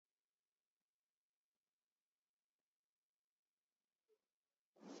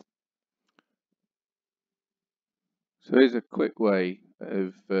So here's a quick way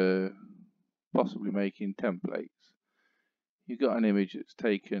of possibly making templates. You've got an image that's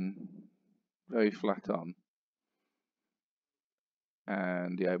taken very flat on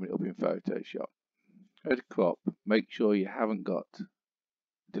and you open it up in Photoshop. Go to crop, make sure you haven't got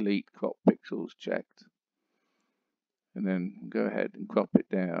delete crop pixels checked, and then go ahead and crop it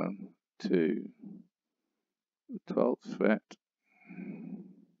down to the 12th fret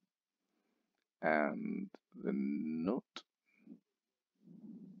and the nut.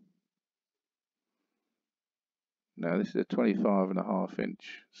 Now this is a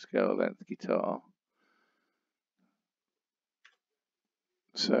 25.5-inch scale length guitar.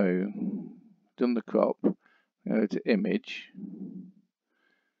 So done the crop, go to image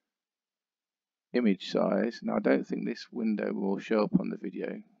size. Now I don't think this window will show up on the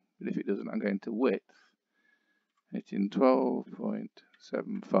video, but if it doesn't, I'm going to width. It's in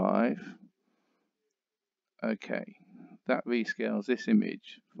 12.75. Okay, that rescales this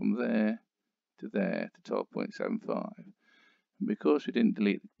image from there to 12.75. And because we didn't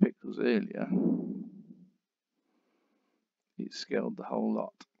delete the pixels earlier, it scaled the whole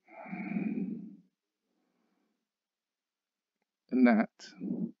lot. And that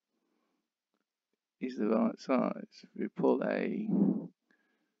is the right size. If we pull a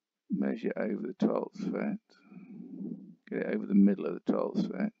measure over the 12th fret, get it over the middle of the 12th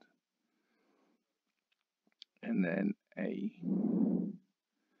fret, and then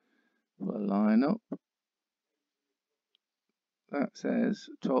pull a line up, that says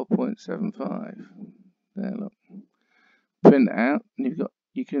 12.75. There, look. Print it out, and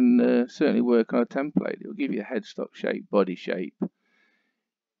you can certainly work on a template. It will give you a headstock shape, body shape.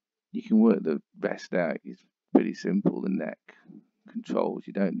 You can work the rest out. It's pretty simple. The neck controls,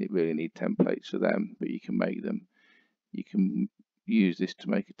 you don't really need templates for them, but you can make them. You can use this to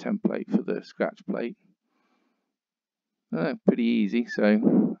make a template for the scratch plate. Pretty easy,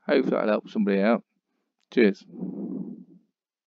 so hopefully that'll help somebody out. Cheers.